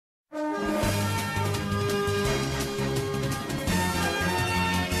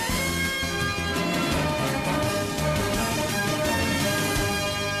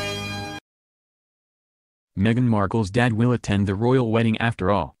Meghan Markle's dad will attend the royal wedding after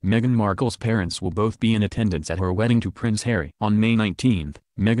all. Meghan Markle's parents will both be in attendance at her wedding to Prince Harry. On May 19th,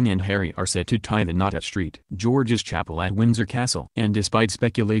 Meghan and Harry are set to tie the knot at St. George's Chapel at Windsor Castle. And despite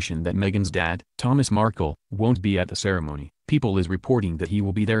speculation that Meghan's dad, Thomas Markle, won't be at the ceremony, People is reporting that he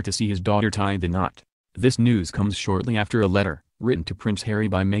will be there to see his daughter tie the knot. This news comes shortly after a letter, written to Prince Harry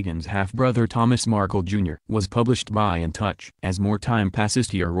by Meghan's half-brother Thomas Markle Jr., was published by In Touch. As more time passes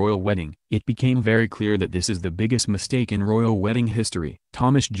to your royal wedding, it became very clear that this is the biggest mistake in royal wedding history,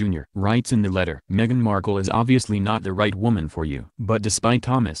 Thomas Jr. writes in the letter. Meghan Markle is obviously not the right woman for you. But despite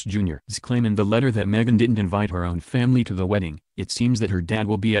Thomas Jr.'s claim in the letter that Meghan didn't invite her own family to the wedding, it seems that her dad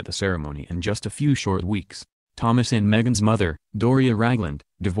will be at the ceremony in just a few short weeks. Thomas and Meghan's mother, Doria Ragland,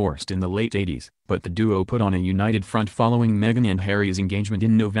 divorced in the late 80s, but the duo put on a united front following Meghan and Harry's engagement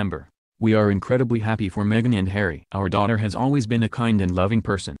in November. We are incredibly happy for Meghan and Harry. Our daughter has always been a kind and loving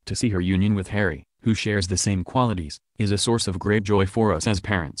person. To see her union with Harry, who shares the same qualities, is a source of great joy for us as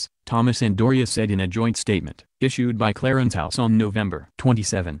parents, Thomas and Doria said in a joint statement, issued by Clarence House on November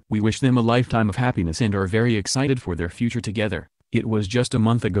 27. We wish them a lifetime of happiness and are very excited for their future together. It was just a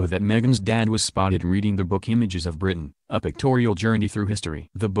month ago that Meghan's dad was spotted reading the book Images of Britain, a pictorial journey through history.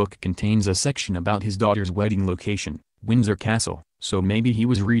 The book contains a section about his daughter's wedding location, Windsor Castle, so maybe he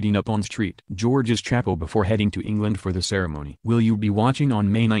was reading up on St. George's Chapel before heading to England for the ceremony. Will you be watching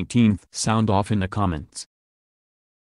on May 19th? Sound off in the comments.